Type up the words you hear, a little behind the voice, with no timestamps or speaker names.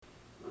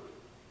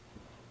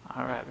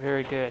All right,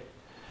 very good.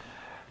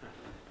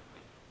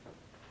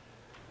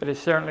 It is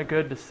certainly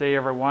good to see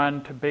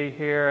everyone, to be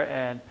here,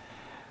 and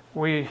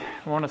we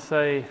want to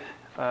say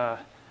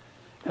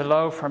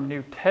hello from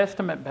New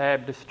Testament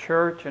Baptist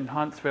Church in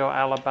Huntsville,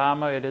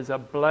 Alabama. It is a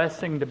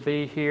blessing to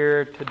be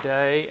here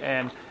today,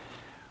 and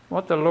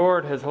what the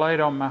Lord has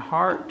laid on my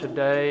heart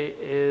today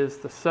is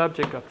the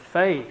subject of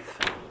faith.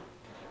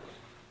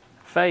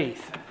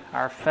 Faith,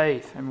 our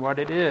faith, and what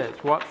it is.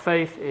 What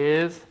faith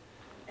is.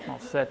 I'll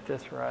set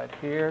this right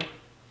here.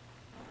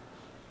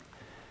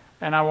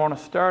 And I want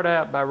to start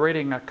out by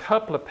reading a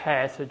couple of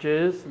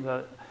passages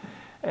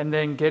and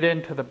then get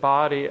into the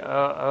body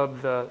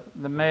of the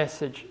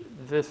message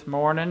this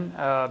morning.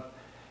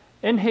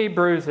 In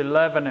Hebrews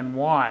 11 and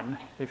 1,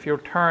 if you'll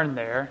turn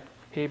there,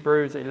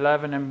 Hebrews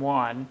 11 and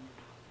 1.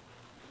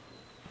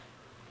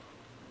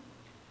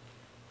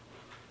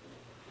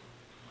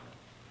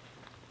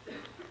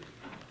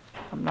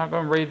 I'm not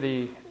going to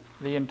read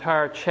the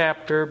entire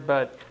chapter,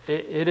 but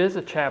it is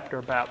a chapter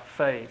about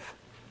faith,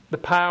 the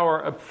power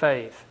of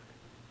faith.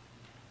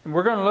 And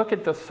we're going to look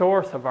at the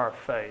source of our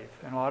faith.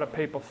 And a lot of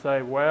people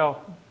say,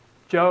 well,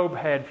 Job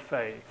had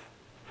faith.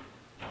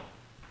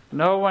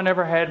 No one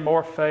ever had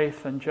more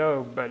faith than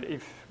Job. But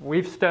if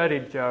we've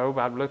studied Job,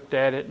 I've looked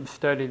at it and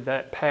studied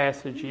that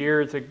passage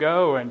years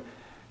ago, and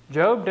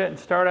Job didn't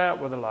start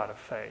out with a lot of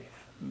faith.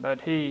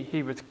 But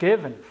he was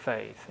given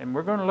faith. And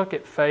we're going to look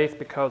at faith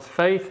because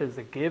faith is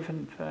a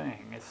given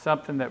thing. It's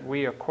something that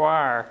we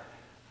acquire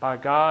by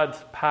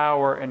God's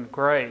power and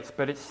grace.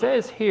 But it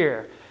says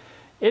here,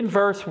 in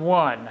verse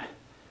 1,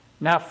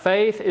 now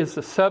faith is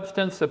the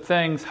substance of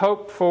things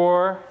hoped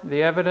for,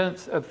 the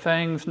evidence of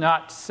things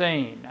not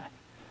seen.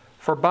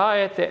 For by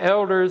it the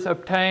elders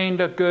obtained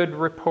a good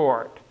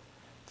report.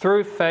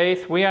 Through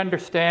faith we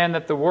understand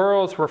that the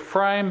worlds were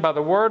framed by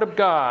the word of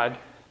God,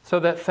 so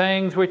that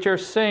things which are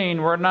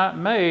seen were not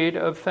made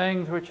of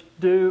things which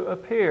do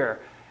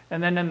appear.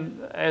 And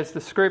then as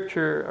the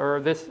scripture or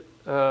this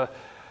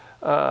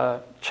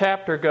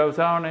chapter goes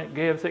on, it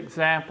gives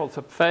examples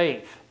of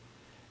faith.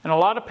 And a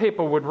lot of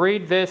people would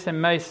read this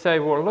and may say,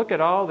 well, look at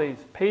all these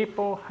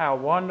people, how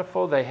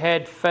wonderful, they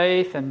had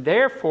faith, and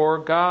therefore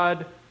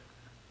God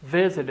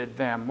visited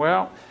them.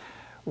 Well,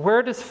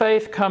 where does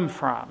faith come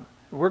from?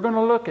 We're going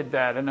to look at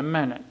that in a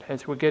minute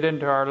as we get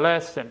into our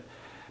lesson.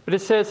 But it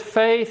says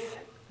faith,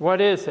 what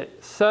is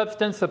it?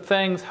 Substance of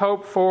things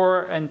hoped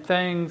for and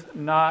things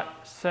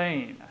not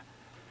seen.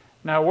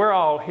 Now, we're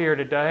all here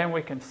today and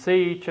we can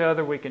see each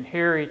other, we can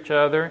hear each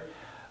other.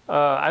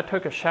 I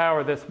took a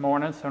shower this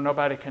morning, so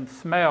nobody can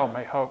smell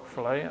me,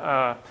 hopefully.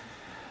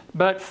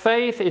 But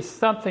faith is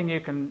something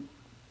you can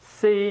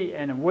see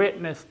and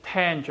witness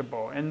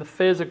tangible in the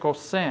physical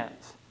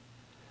sense.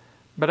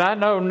 But I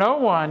know no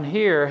one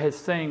here has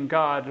seen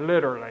God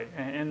literally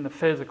in the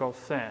physical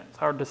sense.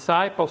 Our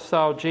disciples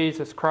saw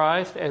Jesus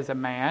Christ as a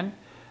man.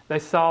 They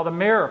saw the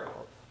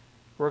miracles.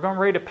 We're going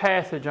to read a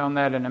passage on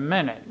that in a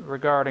minute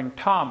regarding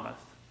Thomas,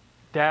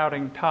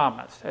 doubting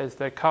Thomas, as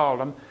they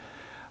called him.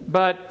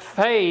 But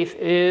faith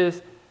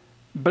is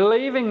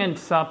believing in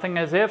something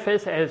as if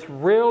it's as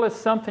real as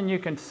something you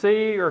can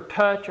see or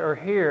touch or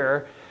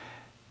hear,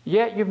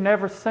 yet you've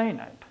never seen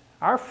it.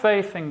 Our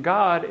faith in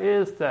God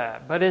is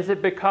that. But is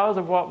it because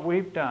of what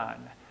we've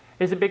done?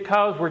 Is it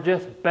because we're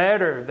just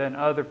better than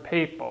other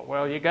people?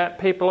 Well, you got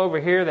people over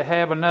here that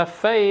have enough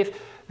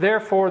faith,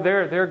 therefore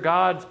they're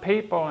God's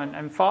people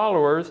and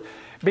followers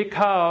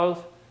because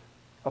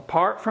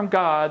apart from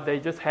God, they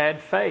just had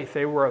faith.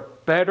 They were a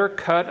better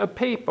cut of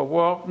people.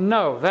 Well,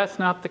 no, that's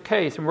not the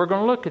case, and we're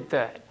going to look at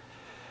that.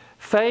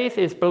 Faith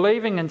is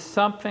believing in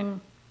something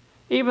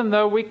even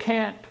though we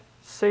can't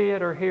see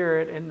it or hear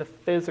it in the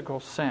physical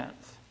sense.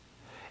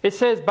 It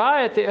says,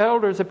 by it the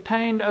elders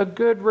obtained a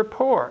good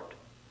report.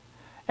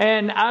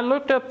 And I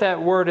looked up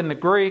that word in the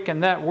Greek,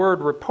 and that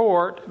word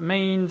report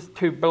means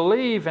to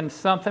believe in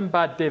something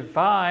by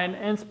divine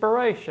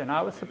inspiration.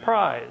 I was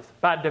surprised.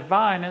 By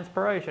divine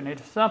inspiration.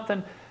 It's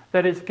something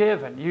that is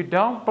given. You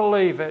don't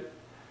believe it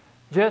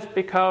just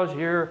because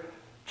you're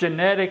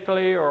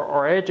genetically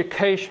or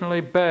educationally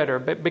better,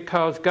 but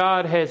because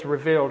God has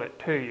revealed it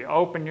to you.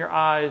 Open your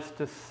eyes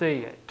to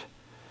see it.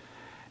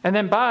 And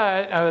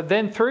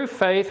then through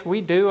faith,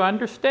 we do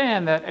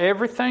understand that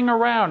everything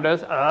around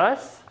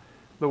us,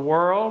 the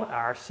world,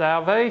 our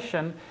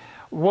salvation,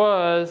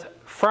 was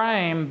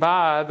framed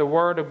by the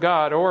Word of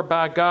God or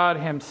by God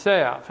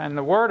Himself. And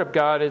the Word of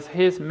God is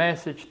His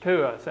message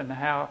to us and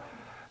how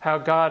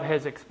God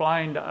has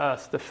explained to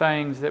us the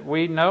things that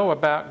we know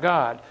about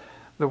God.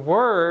 The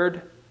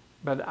Word,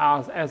 but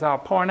as I'll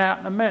point out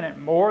in a minute,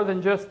 more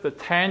than just the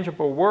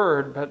tangible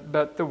Word,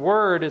 but the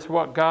Word is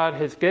what God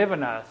has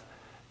given us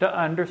to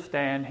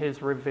understand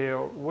His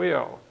revealed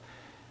will.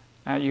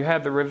 Now you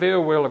have the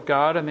revealed will of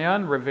God and the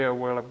unrevealed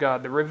will of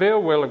God. The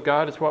revealed will of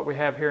God is what we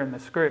have here in the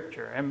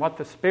Scripture and what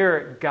the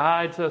Spirit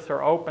guides us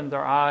or opens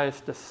our eyes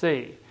to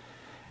see.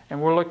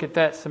 And we'll look at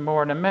that some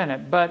more in a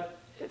minute. But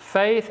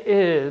faith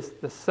is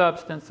the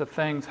substance of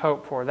things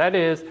hoped for. That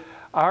is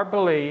our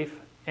belief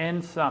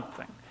in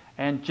something.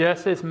 And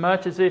just as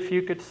much as if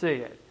you could see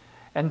it.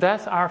 And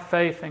that's our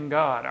faith in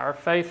God. Our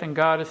faith in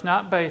God is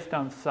not based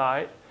on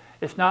sight.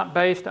 It's not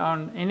based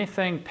on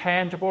anything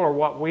tangible or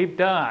what we've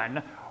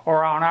done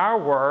or on our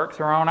works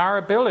or on our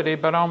ability,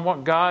 but on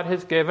what God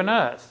has given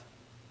us.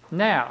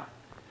 Now,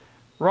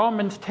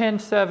 Romans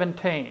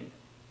 10:17.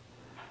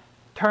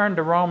 Turn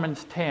to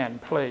Romans 10,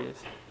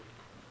 please.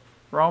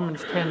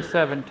 Romans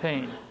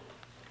 10:17.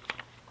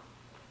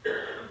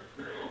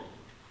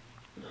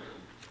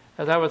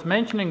 As I was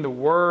mentioning the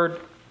Word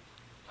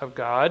of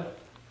God,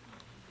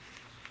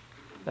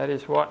 that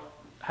is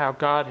how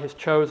God has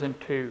chosen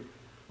to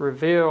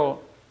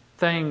reveal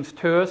things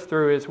to us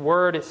through His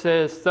Word. It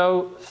says,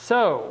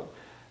 So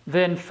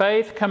then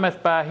faith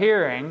cometh by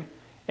hearing,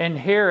 and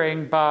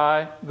hearing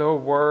by the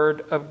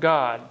Word of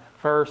God.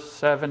 Verse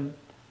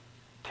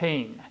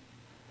 17.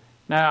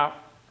 Now,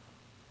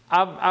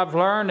 I've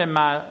learned in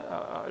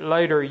my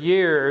later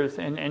years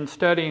in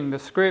studying the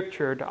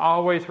Scripture to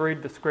always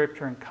read the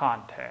Scripture in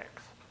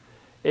context.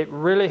 It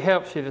really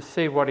helps you to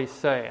see what he's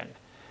saying.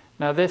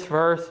 Now, this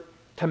verse,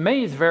 to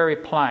me, is very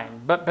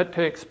plain. But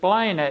to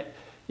explain it,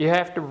 you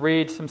have to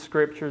read some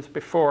Scriptures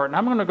before it. And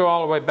I'm going to go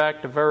all the way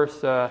back to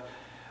verse...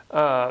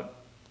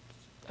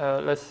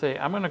 let's see.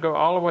 I'm going to go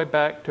all the way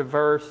back to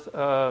verse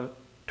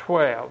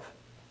 12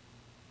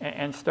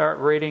 and start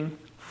reading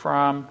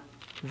from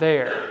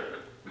there.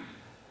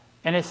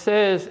 And it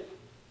says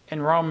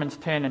in Romans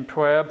 10 and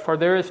 12, For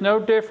there is no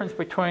difference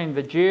between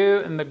the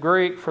Jew and the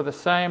Greek, for the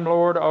same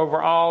Lord over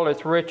all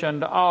is rich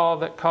unto all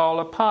that call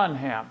upon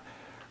Him.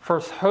 For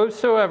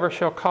whosoever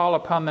shall call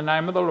upon the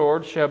name of the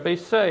Lord shall be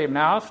saved.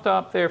 Now I'll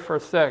stop there for a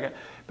second,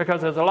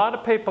 because there's a lot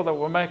of people that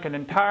will make an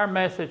entire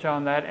message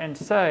on that and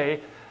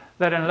say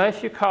that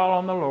unless you call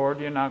on the Lord,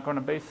 you're not going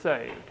to be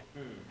saved.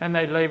 And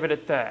they leave it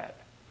at that.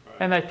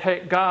 And they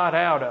take God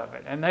out of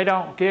it. And they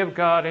don't give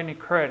God any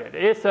credit.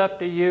 It's up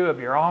to you of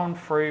your own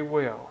free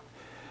will.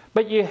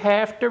 But you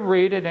have to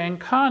read it in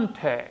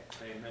context.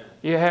 Amen.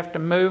 You have to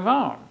move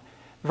on.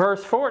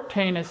 Verse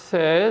 14 it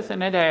says,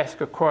 and it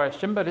asks a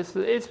question, but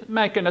it's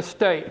making a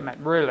statement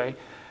really.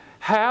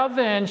 How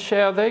then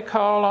shall they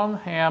call on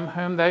Him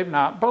whom they've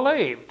not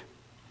believed?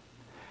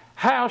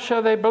 How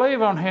shall they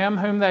believe on Him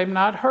whom they've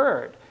not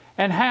heard?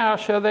 And how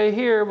shall they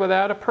hear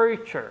without a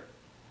preacher?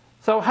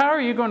 So how are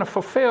you going to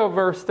fulfill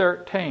verse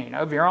 13?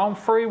 Of your own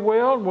free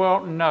will?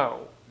 Well,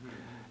 no.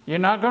 You're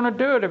not going to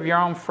do it of your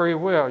own free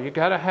will. You've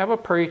got to have a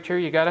preacher.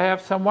 You've got to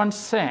have someone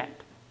sent.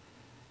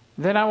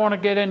 Then I want to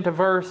get into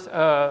verse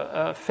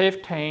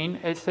 15.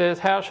 It says,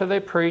 How shall they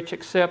preach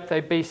except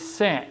they be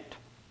sent?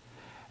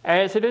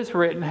 As it is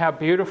written, How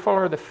beautiful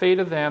are the feet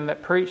of them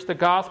that preach the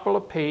gospel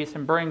of peace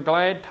and bring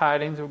glad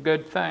tidings of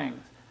good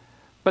things.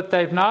 But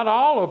they've not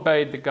all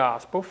obeyed the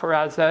gospel, for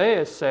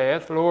Isaiah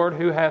saith, Lord,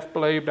 who hath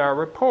believed our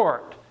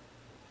report?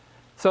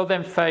 So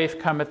then faith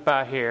cometh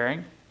by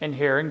hearing, and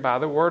hearing by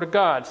the word of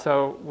God.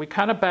 So we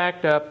kind of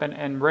backed up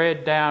and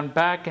read down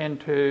back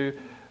into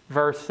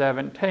verse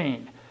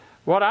 17.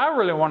 What I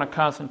really want to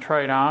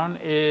concentrate on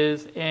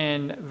is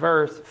in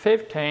verse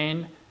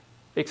 15,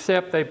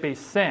 except they be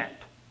sent.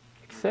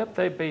 Except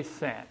they be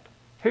sent.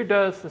 Who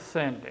does the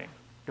sending?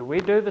 Do we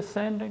do the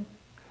sending?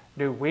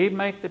 Do we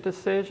make the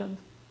decisions?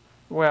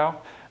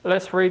 Well,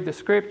 let's read the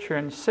Scripture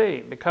and see.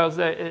 Because,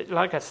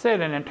 like I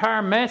said, an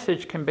entire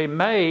message can be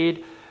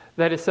made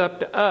that it's up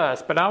to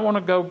us. But I want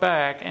to go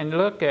back and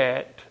look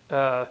at,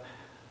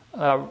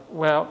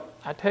 well,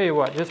 I tell you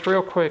what, just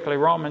real quickly,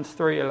 Romans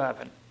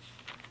 3:11.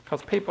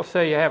 Because people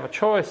say you have a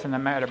choice in the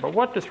matter. But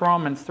what does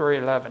Romans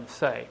 3:11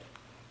 say?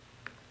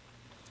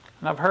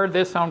 And I've heard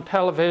this on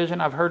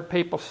television. I've heard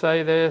people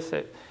say this,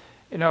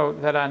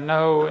 that I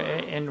know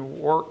in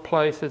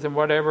workplaces and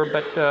whatever.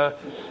 But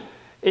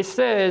it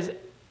says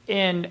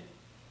in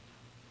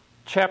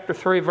chapter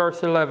 3,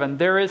 verse 11,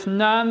 There is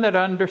none that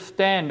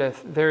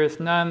understandeth, there is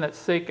none that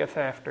seeketh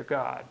after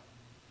God.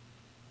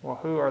 Well,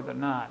 who are the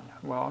none?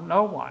 Well,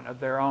 no one of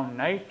their own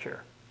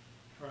nature.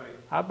 Right.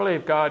 I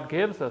believe God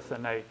gives us a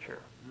nature.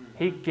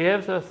 He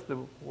gives us the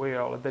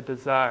will, the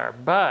desire.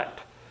 But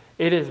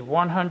it is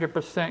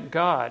 100%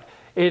 God.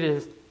 It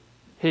is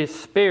His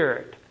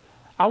Spirit.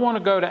 I want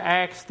to go to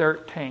Acts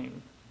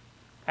 13.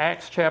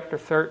 Acts chapter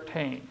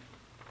 13.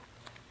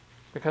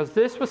 Because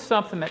this was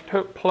something that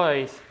took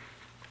place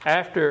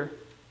after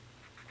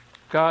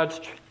God's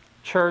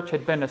church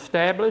had been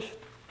established.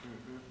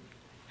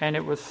 And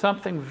it was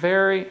something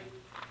very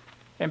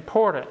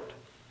important.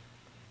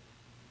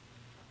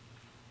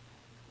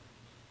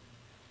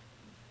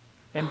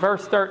 In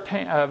verse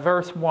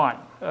 1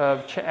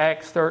 of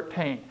Acts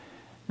 13.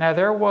 Now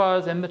there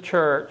was in the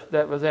church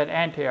that was at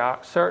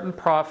Antioch certain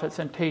prophets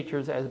and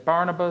teachers, as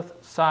Barnabas,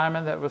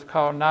 Simon that was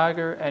called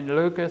Niger, and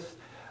Lucas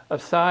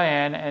of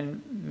Cyrene,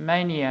 and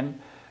Manaen,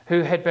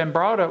 who had been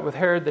brought up with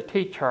Herod the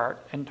Tetrarch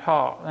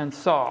and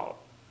Saul.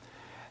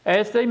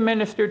 As they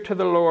ministered to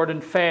the Lord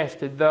and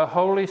fasted, the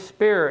Holy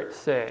Spirit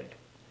said,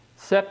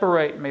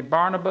 Separate me,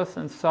 Barnabas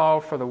and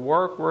Saul, for the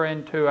work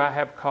whereunto I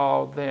have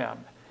called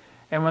them.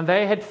 And when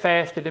they had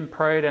fasted and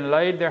prayed and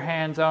laid their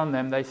hands on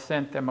them, they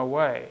sent them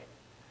away.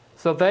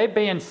 So they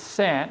being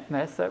sent, and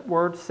that's that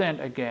word sent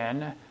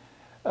again,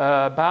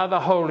 by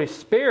the Holy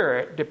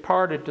Spirit,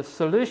 departed to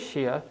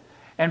Cilicia,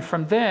 and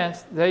from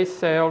thence they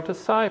sailed to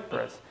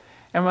Cyprus.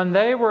 And when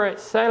they were at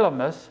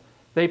Salamis,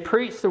 they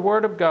preached the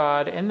word of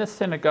God in the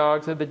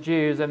synagogues of the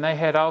Jews, and they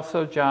had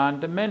also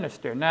John to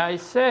minister. Now he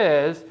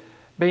says,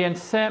 being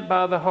sent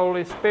by the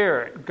Holy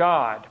Spirit,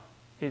 God.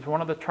 He's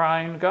one of the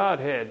triune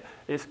Godhead.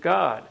 It's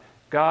God.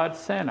 God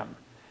sent him.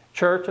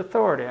 Church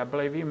authority. I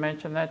believe you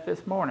mentioned that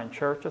this morning.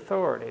 Church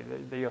authority.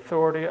 The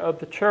authority of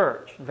the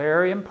church.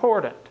 Very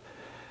important.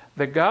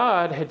 The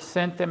God had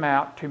sent them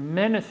out to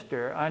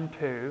minister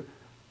unto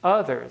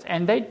others.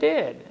 And they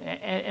did.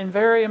 And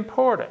very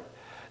important.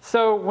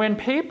 So when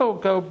people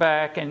go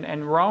back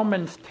in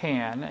Romans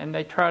 10 and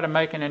they try to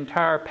make an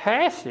entire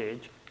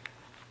passage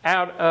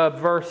out of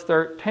verse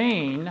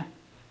 13,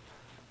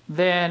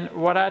 then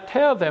what I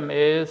tell them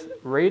is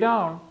read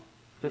on.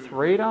 Just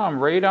read on.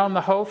 Read on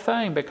the whole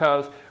thing,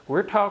 because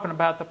we're talking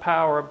about the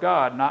power of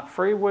God, not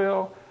free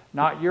will,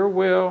 not your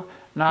will,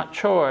 not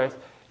choice.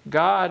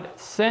 God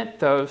sent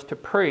those to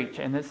preach,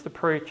 and it's the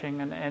preaching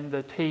and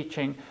the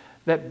teaching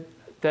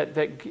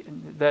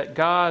that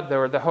God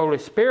or the Holy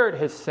Spirit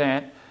has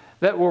sent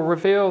that will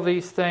reveal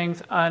these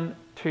things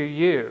unto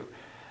you,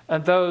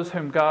 and those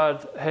whom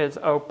God has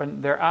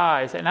opened their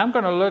eyes. And I'm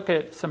going to look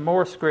at some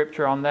more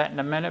scripture on that in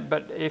a minute,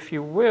 but if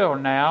you will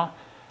now,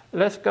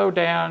 let's go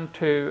down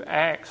to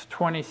Acts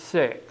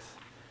 26.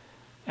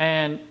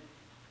 And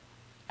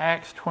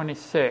Acts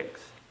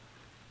 26.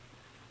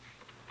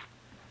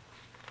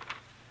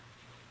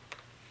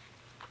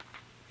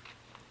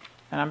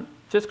 And I'm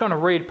just going to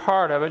read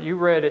part of it. You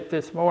read it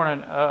this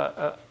morning.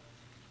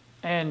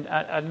 And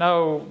I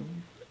know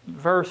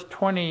verse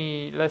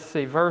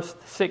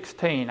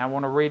 16. I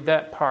want to read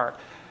that part.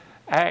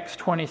 Acts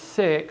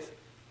 26,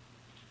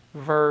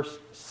 verse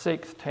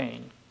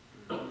 16.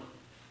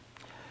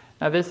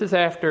 Now this is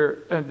after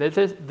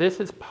this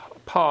is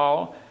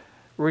Paul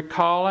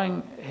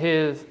recalling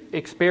his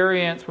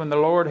experience when the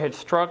Lord had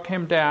struck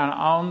him down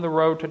on the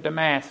road to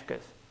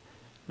Damascus.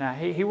 Now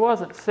he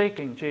wasn't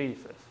seeking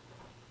Jesus.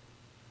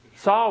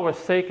 Saul was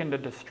seeking to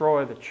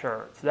destroy the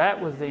church. That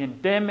was the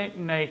endemic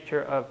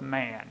nature of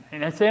man.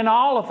 And it's in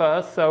all of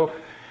us, so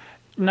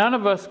none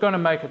of us is going to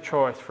make a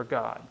choice for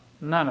God.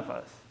 None of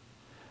us.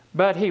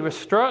 But he was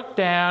struck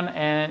down,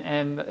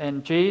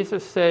 and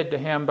Jesus said to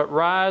him, "But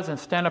rise and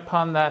stand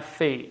upon thy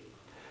feet.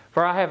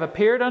 For I have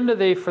appeared unto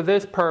thee for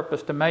this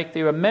purpose, to make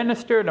thee a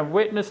minister and a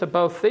witness of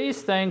both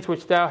these things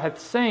which thou hast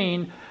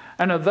seen,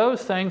 and of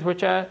those things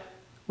which I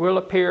will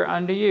appear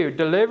unto you,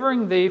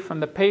 delivering thee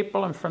from the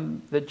people and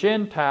from the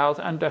Gentiles,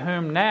 unto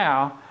whom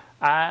now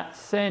I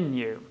send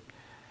you,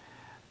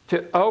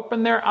 to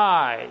open their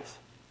eyes,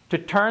 to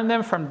turn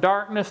them from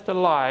darkness to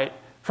light,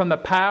 from the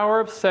power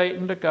of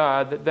Satan to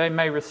God, that they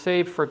may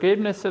receive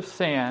forgiveness of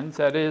sins,"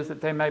 that is,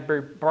 that they may be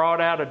brought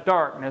out of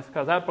darkness,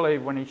 because I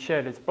believe when he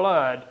shed his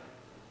blood,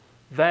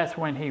 that's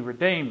when he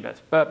redeemed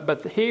us.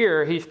 But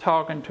here he's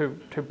talking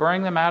to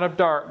bring them out of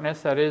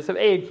darkness, that is, of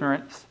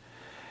ignorance,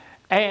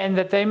 and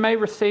that they may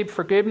receive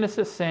forgiveness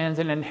of sins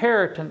and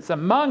inheritance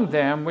among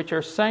them which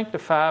are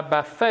sanctified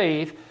by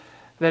faith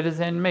that is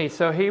in me.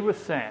 So he was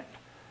sent.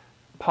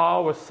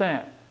 Paul was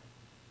sent.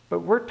 But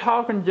we're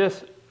talking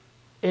just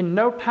in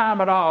no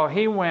time at all,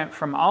 he went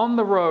from on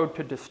the road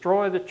to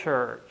destroy the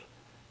church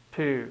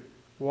to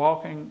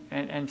walking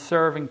and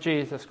serving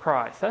Jesus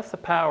Christ. That's the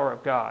power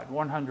of God,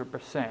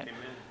 100%. Amen.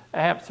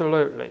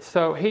 Absolutely.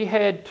 So he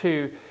had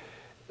to...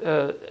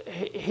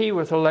 he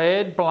was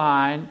led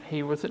blind.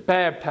 He was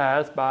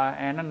baptized by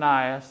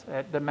Ananias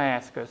at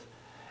Damascus.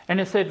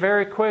 And it said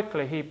very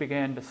quickly he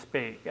began to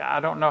speak. I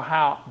don't know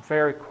how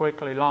very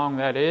quickly long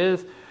that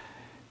is.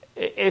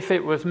 If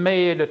it was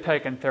me, it would have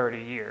taken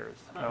 30 years.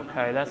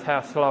 Okay, that's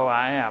how slow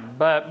I am.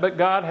 But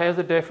God has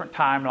a different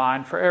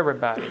timeline for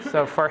everybody.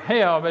 So for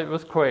him, it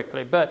was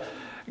quickly. But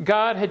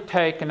God had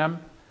taken him,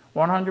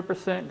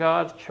 100%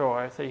 God's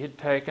choice. He had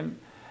taken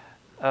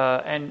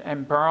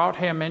and brought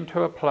him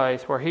into a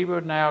place where he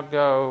would now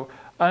go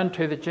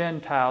unto the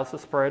Gentiles to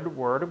spread the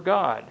word of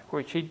God,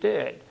 which he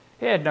did.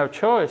 He had no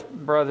choice,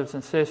 brothers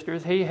and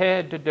sisters. He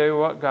had to do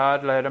what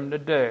God led him to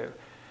do.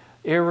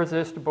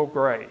 Irresistible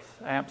grace,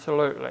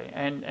 absolutely.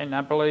 And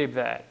I believe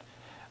that.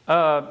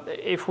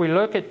 If we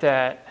look at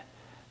that,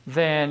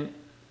 then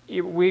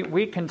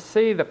we can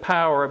see the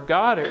power of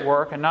God at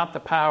work and not the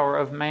power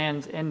of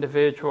man's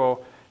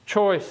individual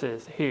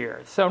choices here.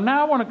 So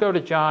now I want to go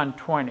to John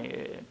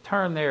 20.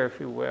 Turn there,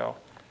 if you will.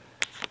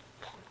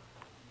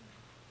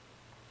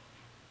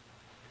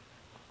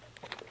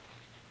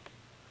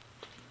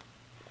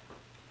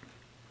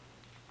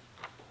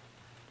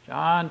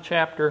 John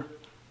chapter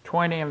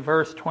 20 and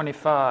verse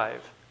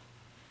 25.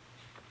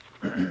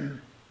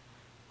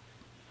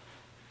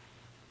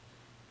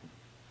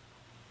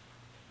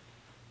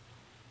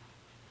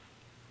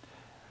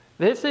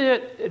 This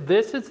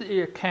is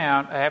the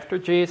account after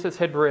Jesus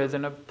had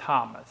risen of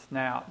Thomas.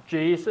 Now,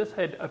 Jesus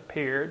had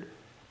appeared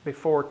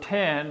before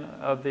 10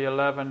 of the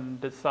 11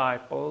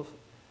 disciples.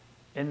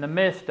 In the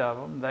midst of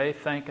them, they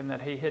thinking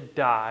that he had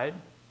died.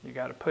 You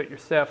got to put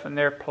yourself in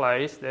their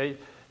place. They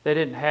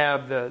didn't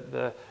have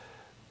the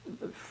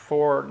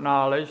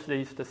foreknowledge,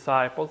 these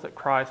disciples, that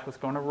Christ was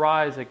going to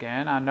rise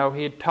again. I know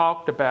he had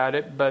talked about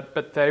it,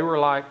 but they were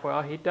like,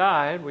 well, he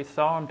died. We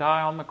saw him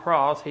die on the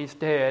cross. He's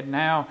dead.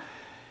 Now,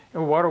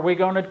 what are we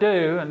going to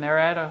do? And they're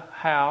at a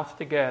house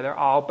together,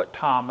 all but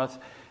Thomas,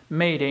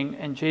 meeting,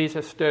 and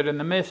Jesus stood in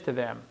the midst of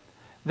them.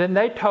 Then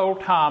they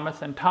told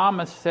Thomas, and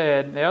Thomas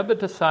said, the other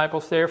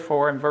disciples,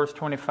 therefore, in verse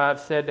 25,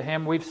 said to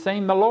him, we've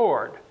seen the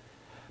Lord.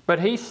 But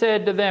he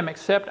said to them,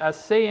 except I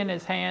see in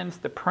his hands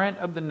the print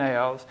of the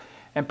nails,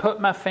 and put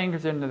my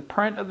fingers into the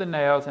print of the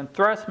nails, and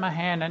thrust my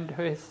hand into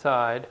his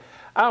side,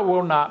 I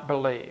will not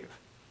believe.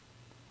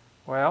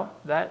 Well,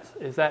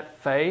 is that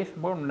faith?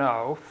 Well,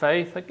 no.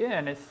 Faith,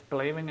 again, is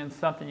believing in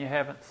something you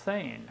haven't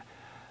seen.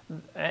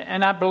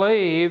 And I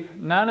believe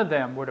none of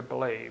them would have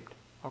believed.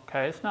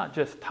 Okay, it's not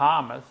just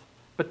Thomas.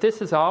 But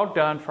this is all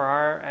done for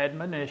our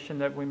admonition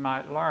that we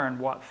might learn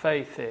what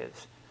faith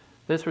is.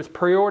 This was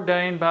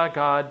preordained by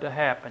God to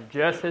happen,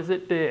 just as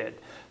it did.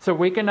 So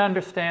we can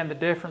understand the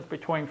difference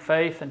between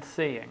faith and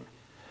seeing.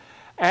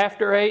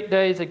 After 8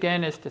 days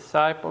again his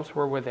disciples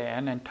were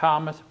within, and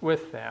Thomas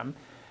with them.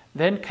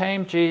 Then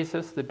came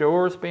Jesus, the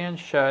doors being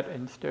shut,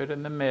 and stood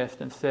in the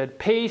midst, and said,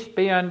 peace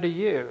be unto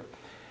you.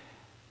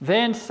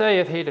 Then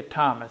saith he to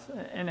Thomas,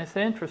 and it's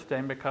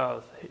interesting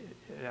because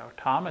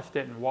Thomas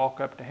didn't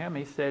walk up to him.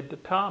 He said to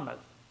Thomas,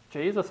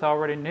 Jesus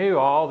already knew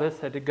all this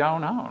had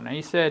gone on. And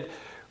he said,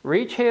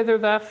 reach hither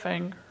thy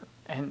finger,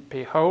 and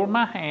behold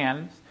my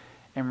hands,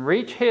 and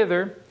reach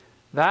hither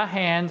thy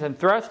hands, and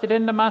thrust it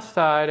into my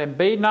side, and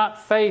be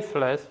not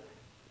faithless,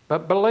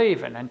 but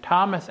believing. And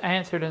Thomas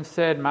answered and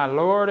said, my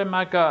Lord and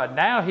my God.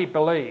 Now he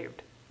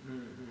believed.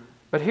 Mm-hmm.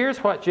 But here's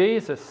what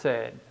Jesus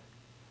said.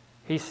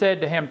 He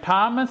said to him,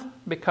 Thomas,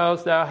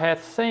 because thou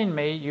hast seen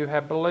me, you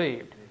have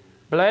believed.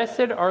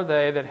 Blessed are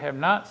they that have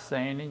not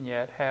seen and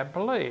yet have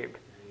believed.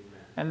 Amen.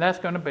 And that's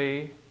going to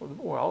be,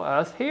 well,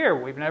 us here.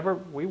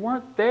 We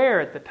weren't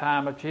there at the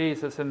time of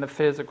Jesus in the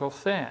physical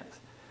sense.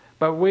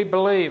 But we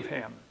believe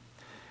him.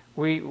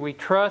 We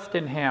trust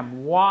in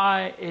him.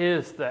 Why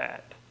is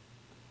that?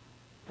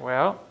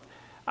 Well,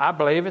 I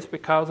believe it's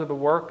because of the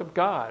work of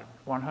God,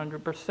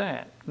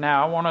 100%.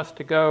 Now, I want us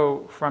to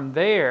go from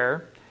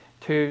there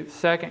to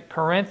 2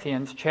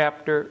 Corinthians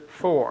chapter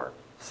 4.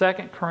 2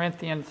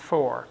 Corinthians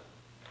 4.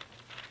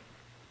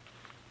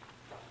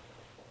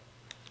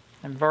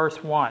 In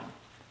verse 1.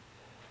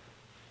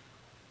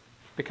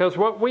 Because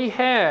what we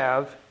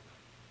have,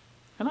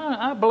 and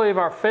I believe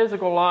our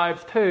physical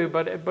lives too,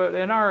 but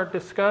in our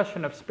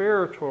discussion of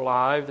spiritual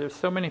lives, there's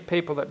so many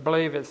people that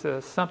believe it's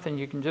something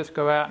you can just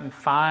go out and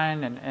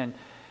find, and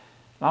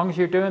as long as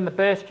you're doing the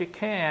best you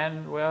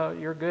can, well,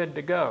 you're good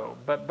to go.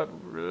 But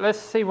let's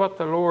see what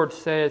the Lord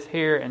says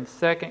here in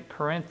 2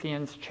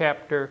 Corinthians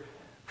chapter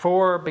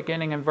 4,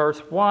 beginning in verse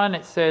 1.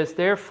 It says,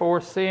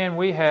 therefore, seeing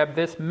we have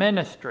this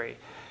ministry,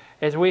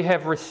 as we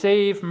have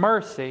received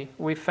mercy,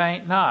 we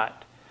faint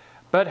not,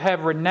 but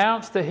have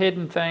renounced the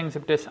hidden things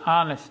of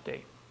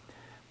dishonesty.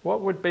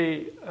 What would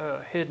be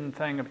a hidden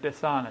thing of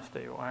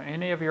dishonesty? Well,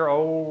 any of your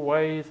old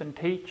ways and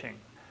teaching.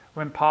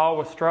 When Paul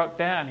was struck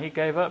down, he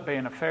gave up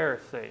being a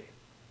Pharisee.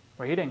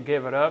 Well, he didn't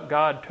give it up.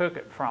 God took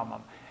it from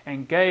him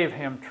and gave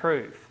him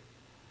truth.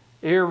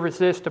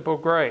 Irresistible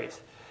grace.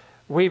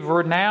 We've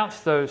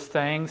renounced those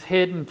things,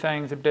 hidden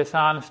things of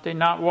dishonesty,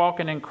 not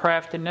walking in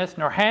craftiness,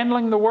 nor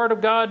handling the word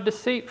of God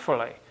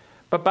deceitfully,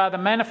 but by the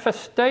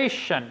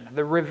manifestation,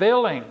 the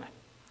revealing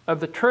of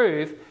the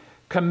truth,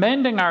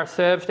 commending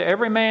ourselves to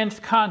every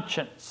man's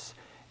conscience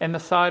in the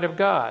sight of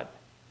God.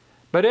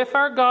 But if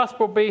our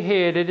gospel be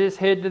hid, it is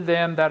hid to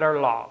them that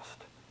are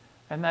lost.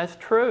 And that's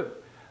true.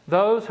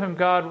 Those whom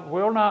God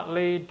will not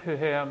lead to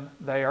him,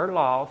 they are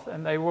lost,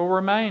 and they will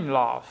remain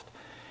lost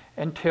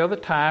until the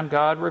time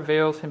God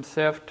reveals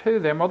himself to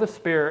them, or the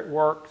Spirit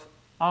works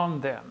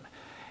on them.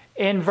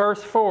 In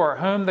verse 4,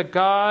 whom the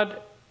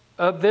God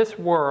of this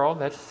world,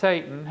 that's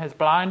Satan, has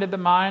blinded the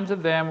minds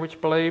of them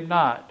which believe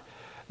not,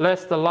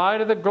 lest the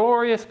light of the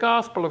glorious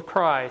gospel of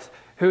Christ,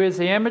 who is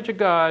the image of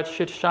God,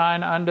 should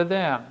shine unto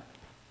them.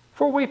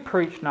 For we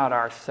preach not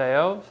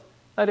ourselves.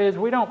 That is,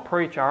 we don't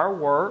preach our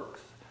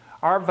works,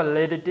 our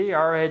validity,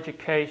 our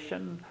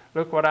education.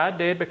 Look what I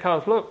did,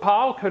 because look,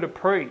 Paul could have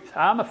preached.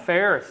 I'm a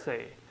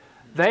Pharisee.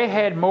 They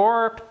had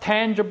more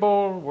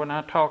tangible, when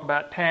I talk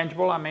about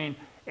tangible, I mean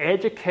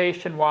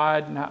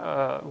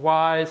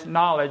education-wise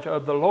knowledge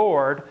of the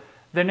Lord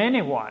than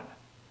anyone.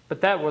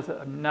 But that was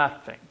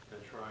nothing.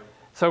 That's right.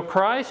 So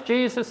Christ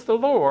Jesus the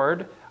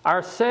Lord,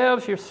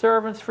 ourselves your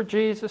servants for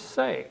Jesus'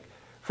 sake.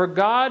 For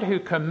God, who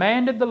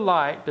commanded the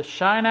light to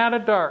shine out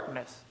of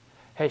darkness,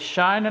 has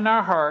shined in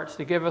our hearts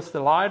to give us the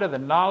light of the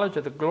knowledge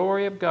of the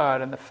glory of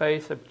God in the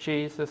face of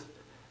Jesus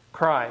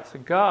Christ.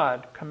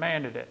 God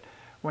commanded it.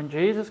 When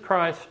Jesus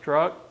Christ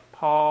struck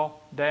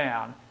Paul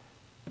down,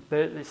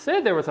 they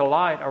said there was a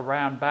light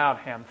around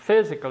about him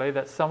physically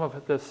that some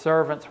of the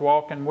servants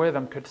walking with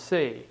him could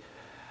see.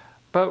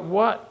 But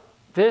what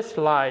this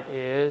light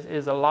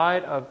is a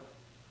light of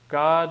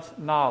God's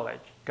knowledge,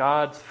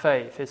 God's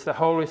faith. It's the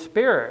Holy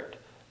Spirit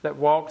that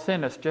walks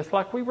in us. Just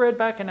like we read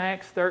back in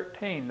Acts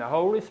 13, the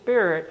Holy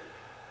Spirit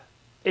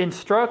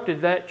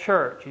instructed that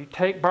church. You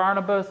take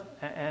Barnabas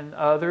and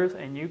others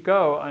and you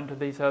go unto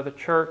these other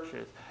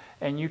churches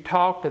and you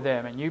talk to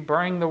them and you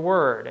bring the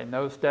word. In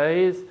those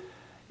days,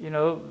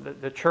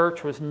 the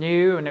church was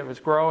new and it was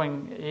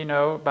growing,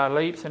 by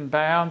leaps and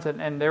bounds,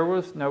 and there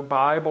was no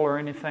Bible or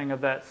anything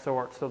of that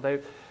sort. So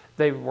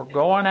they were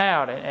going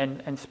out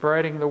and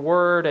spreading the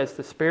word as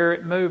the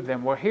Spirit moved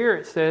them. Well, here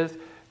it says,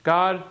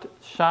 God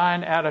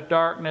shined out of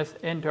darkness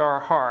into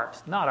our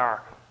hearts, not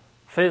our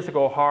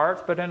physical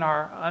hearts, but in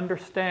our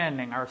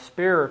understanding, our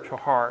spiritual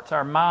hearts,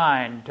 our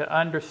mind, to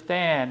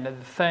understand the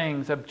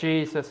things of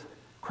Jesus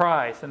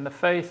Christ and the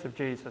face of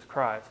Jesus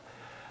Christ.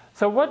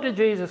 So what did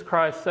Jesus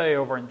Christ say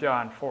over in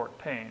John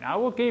 14? I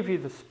will give you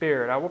the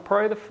Spirit. I will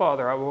pray the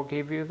Father. I will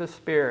give you the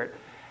Spirit.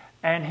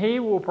 And He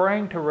will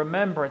bring to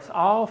remembrance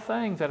all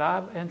things that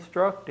I've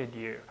instructed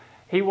you.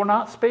 He will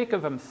not speak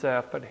of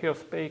Himself, but He'll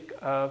speak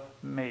of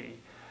me.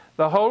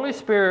 The Holy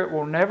Spirit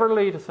will never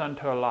lead us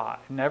unto a lie,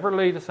 never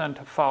lead us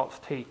unto false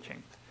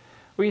teachings.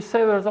 We say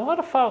there's a lot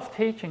of false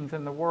teachings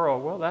in the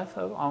world. Well, that's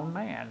on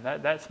man.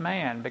 That's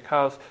man,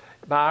 because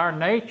by our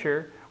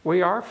nature,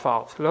 we are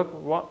false. Look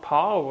what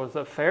Paul was,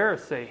 a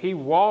Pharisee. He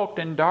walked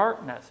in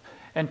darkness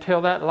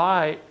until that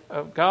light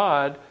of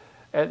God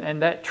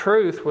and that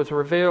truth was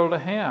revealed to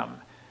him.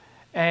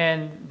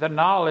 And the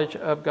knowledge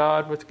of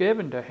God was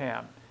given to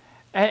him.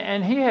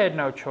 And he had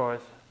no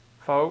choice,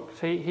 folks.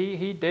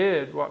 He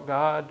did what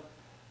God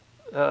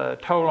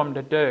told him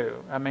to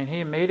do. I mean,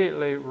 he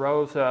immediately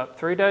rose up.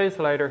 3 days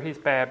later, he's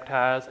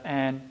baptized,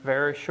 and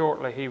very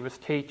shortly he was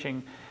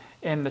teaching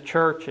in the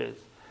churches.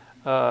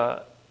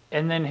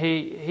 And then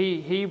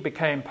he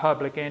became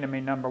public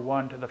enemy number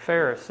one to the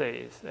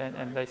Pharisees,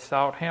 and they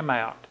sought him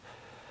out.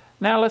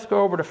 Now let's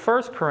go over to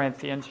 1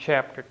 Corinthians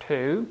chapter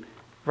 2,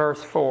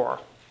 verse 4.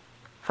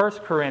 1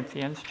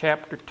 Corinthians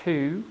chapter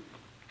 2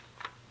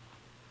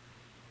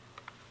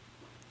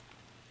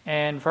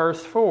 and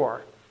verse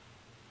 4.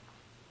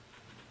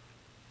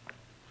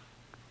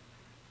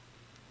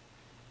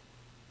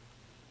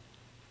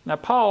 Now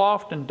Paul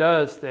often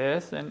does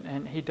this,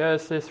 and he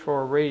does this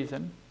for a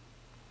reason.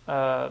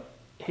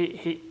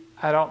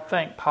 I don't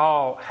think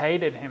Paul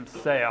hated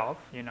himself.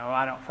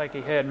 I don't think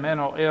he had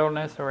mental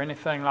illness or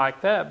anything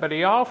like that. But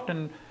he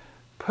often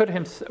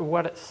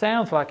what it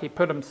sounds like he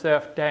put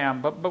himself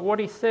down. But what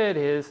he said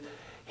is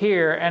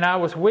here, and I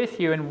was with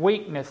you in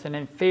weakness and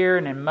in fear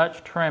and in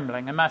much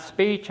trembling. And my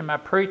speech and my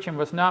preaching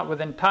was not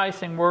with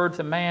enticing words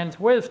of man's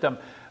wisdom,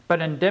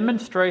 but in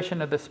demonstration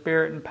of the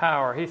Spirit and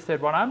power. He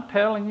said, what I'm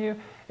telling you,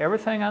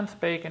 everything I'm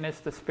speaking is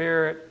the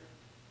Spirit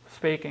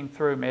speaking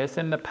through me. It's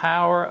in the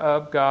power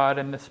of God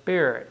and the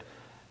Spirit.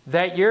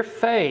 That your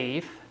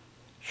faith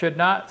should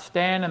not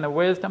stand in the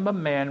wisdom of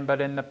men, but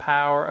in the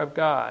power of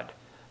God.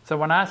 So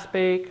when I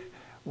speak,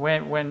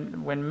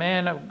 when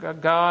men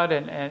of God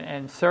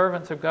and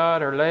servants of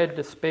God are led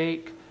to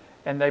speak,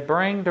 and they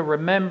bring to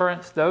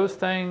remembrance those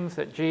things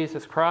that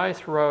Jesus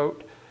Christ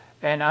wrote,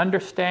 and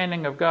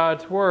understanding of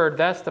God's Word,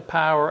 that's the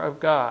power of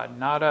God,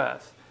 not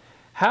us.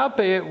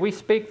 Howbeit we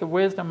speak the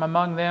wisdom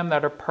among them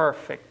that are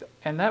perfect.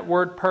 And that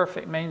word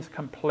perfect means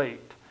complete.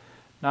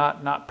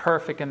 Not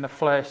perfect in the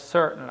flesh,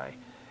 certainly.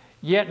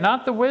 Yet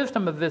not the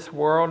wisdom of this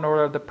world,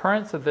 nor of the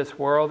prince of this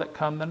world that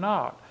come to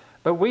naught.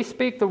 But we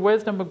speak the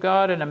wisdom of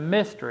God in a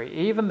mystery,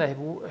 even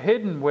the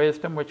hidden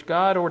wisdom which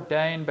God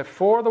ordained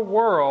before the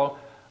world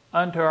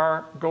unto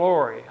our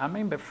glory. I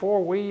mean,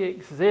 before we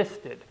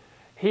existed,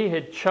 He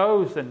had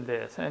chosen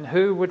this, and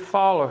who would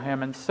follow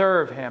Him and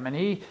serve Him. And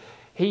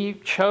He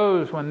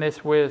chose when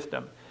this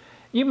wisdom.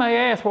 You may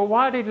ask, well,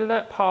 why did He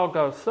let Paul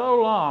go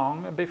so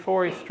long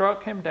before He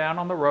struck him down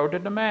on the road to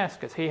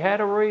Damascus? He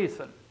had a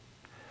reason.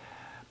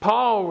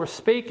 Paul was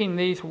speaking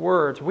these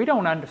words. We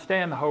don't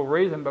understand the whole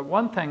reason, but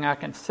one thing I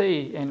can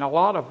see in a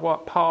lot of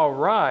what Paul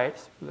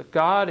writes, that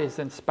God is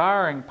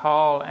inspiring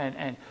Paul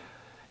and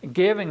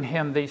giving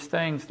him these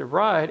things to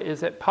write,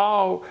 is that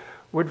Paul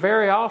would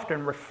very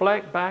often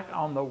reflect back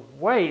on the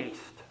waste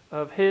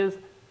of his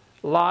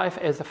life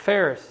as a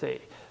Pharisee,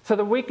 so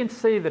that we can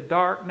see the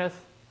darkness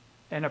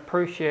and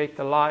appreciate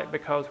the light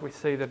because we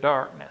see the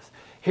darkness.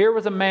 Here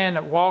was a man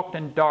that walked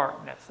in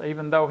darkness,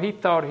 even though he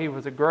thought he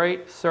was a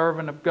great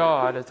servant of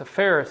God as a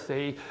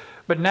Pharisee,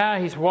 but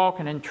now he's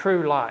walking in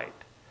true light.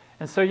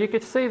 And so you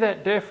could see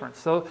that difference.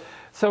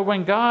 So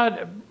when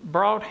God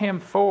brought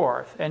him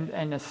forth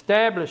and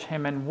established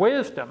him in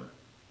wisdom,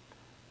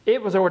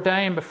 it was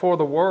ordained before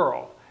the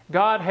world.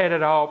 God had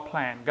it all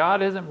planned.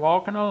 God isn't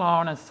walking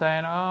alone and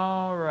saying,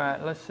 all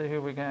right, let's see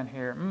who we got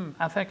here.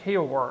 I think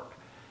he'll work.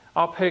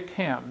 I'll pick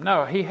him.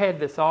 No, He had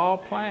this all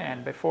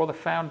planned before the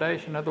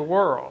foundation of the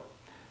world.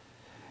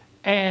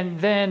 And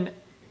then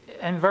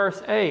in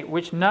verse 8,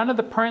 which none of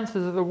the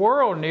princes of the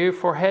world knew,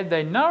 for had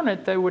they known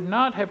it, they would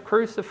not have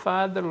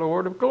crucified the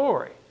Lord of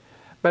glory.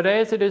 But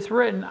as it is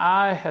written,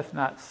 eye hath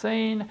not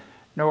seen,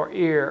 nor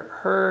ear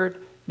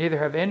heard, neither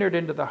have entered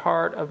into the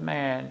heart of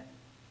man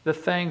the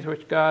things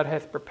which God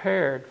hath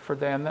prepared for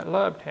them that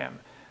loved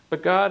Him.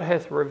 But God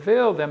hath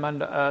revealed them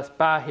unto us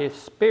by His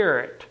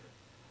Spirit.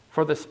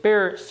 For the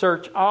Spirit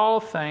search all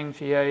things,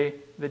 yea,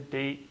 the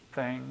deep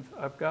things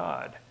of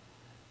God.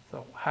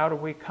 So how do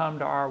we come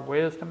to our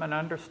wisdom and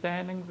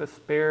understanding? The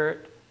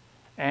Spirit.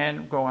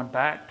 And going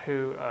back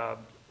to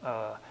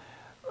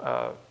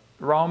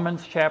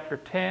Romans chapter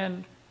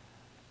 10,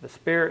 the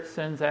Spirit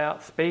sends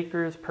out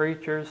speakers,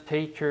 preachers,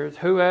 teachers,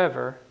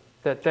 whoever,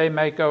 that they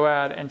may go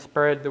out and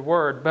spread the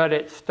word. But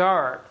it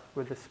starts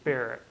with the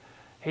Spirit.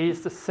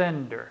 He's the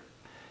sender.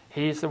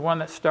 He's the one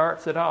that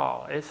starts it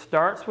all. It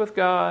starts with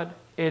God.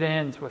 It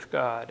ends with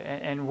God.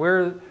 And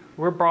we're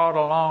brought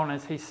along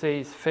as He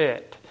sees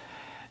fit.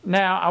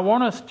 Now, I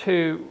want us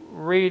to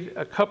read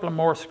a couple of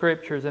more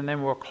scriptures and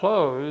then we'll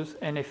close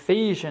in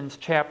Ephesians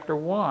chapter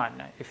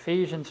 1.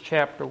 Ephesians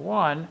chapter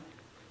 1.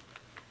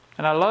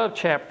 And I love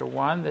chapter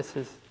 1. This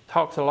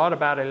talks a lot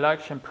about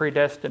election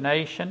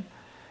predestination.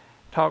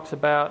 Talks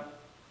about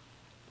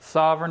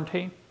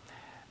sovereignty.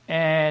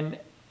 And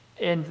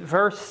in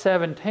verse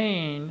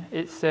 17,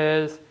 it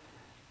says,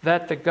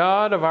 that the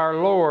God of our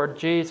Lord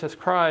Jesus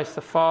Christ,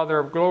 the Father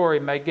of glory,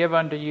 may give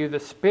unto you the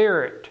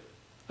spirit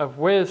of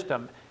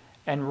wisdom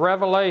and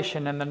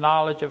revelation in the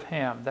knowledge of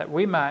Him, that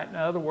we might, in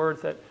other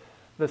words, that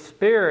the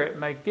Spirit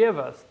may give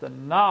us the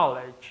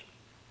knowledge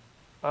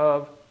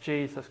of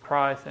Jesus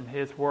Christ and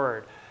His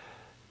Word.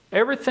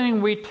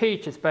 Everything we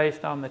teach is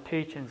based on the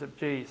teachings of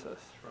Jesus.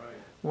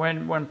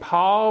 Right. When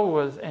Paul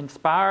was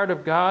inspired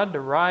of God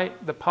to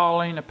write the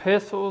Pauline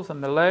epistles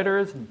and the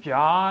letters,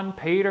 John,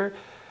 Peter,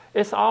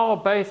 it's all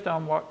based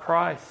on what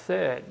Christ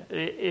said.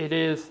 It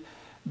is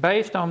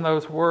based on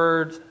those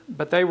words,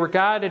 but they were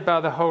guided by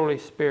the Holy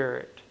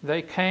Spirit.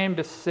 They came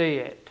to see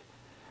it.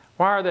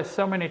 Why are there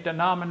so many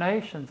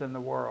denominations in the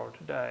world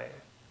today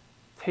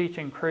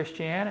teaching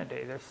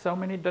Christianity? There's so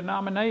many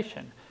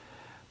denominations.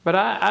 But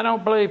I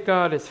don't believe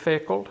God is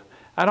fickle.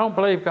 I don't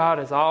believe God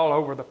is all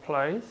over the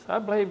place. I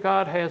believe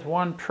God has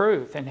one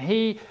truth, and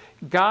He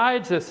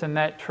guides us in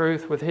that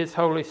truth with His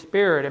Holy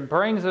Spirit and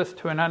brings us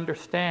to an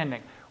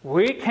understanding.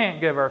 We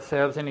can't give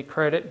ourselves any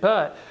credit,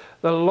 but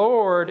the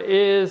Lord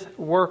is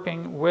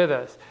working with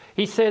us.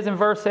 He says in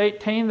verse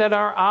 18 that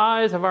our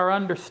eyes of our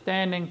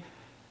understanding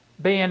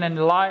being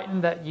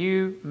enlightened, that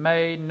you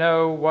may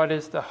know what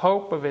is the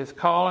hope of His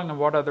calling and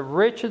what are the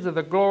riches of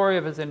the glory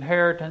of His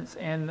inheritance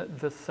in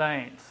the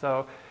saints.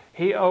 So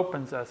He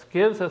opens us,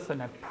 gives us an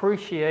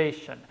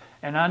appreciation,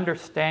 an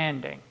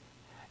understanding.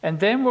 And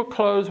then we'll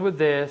close with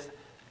this,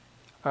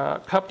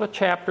 a couple of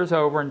chapters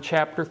over in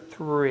chapter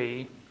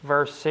 3,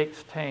 verse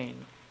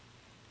 16.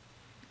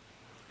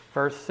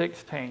 Verse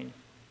 16.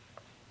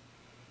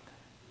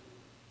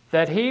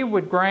 That He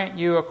would grant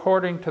you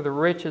according to the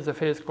riches of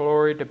His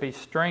glory to be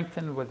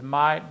strengthened with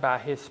might by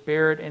His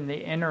Spirit in the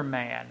inner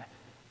man,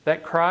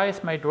 that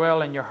Christ may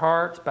dwell in your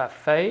hearts by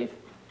faith,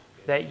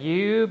 that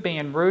you,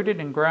 being rooted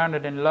and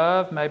grounded in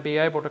love, may be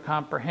able to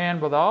comprehend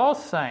with all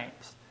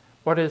saints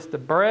what is the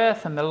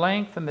breadth and the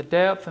length and the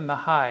depth and the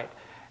height,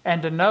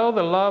 and to know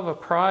the love of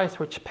Christ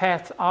which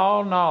passeth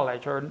all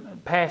knowledge, or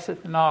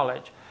passeth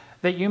knowledge,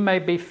 that you may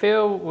be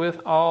filled with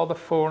all the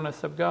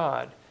fullness of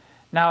God.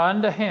 Now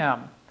unto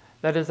Him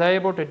that is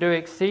able to do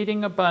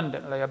exceeding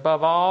abundantly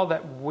above all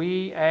that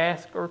we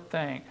ask or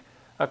think,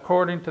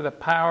 according to the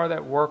power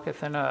that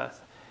worketh in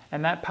us.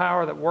 And that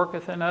power that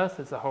worketh in us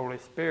is the Holy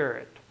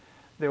Spirit,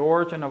 the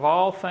origin of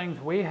all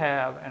things we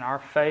have in our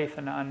faith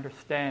and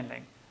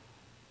understanding.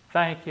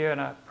 Thank you, and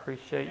I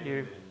appreciate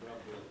you.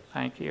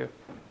 Thank you.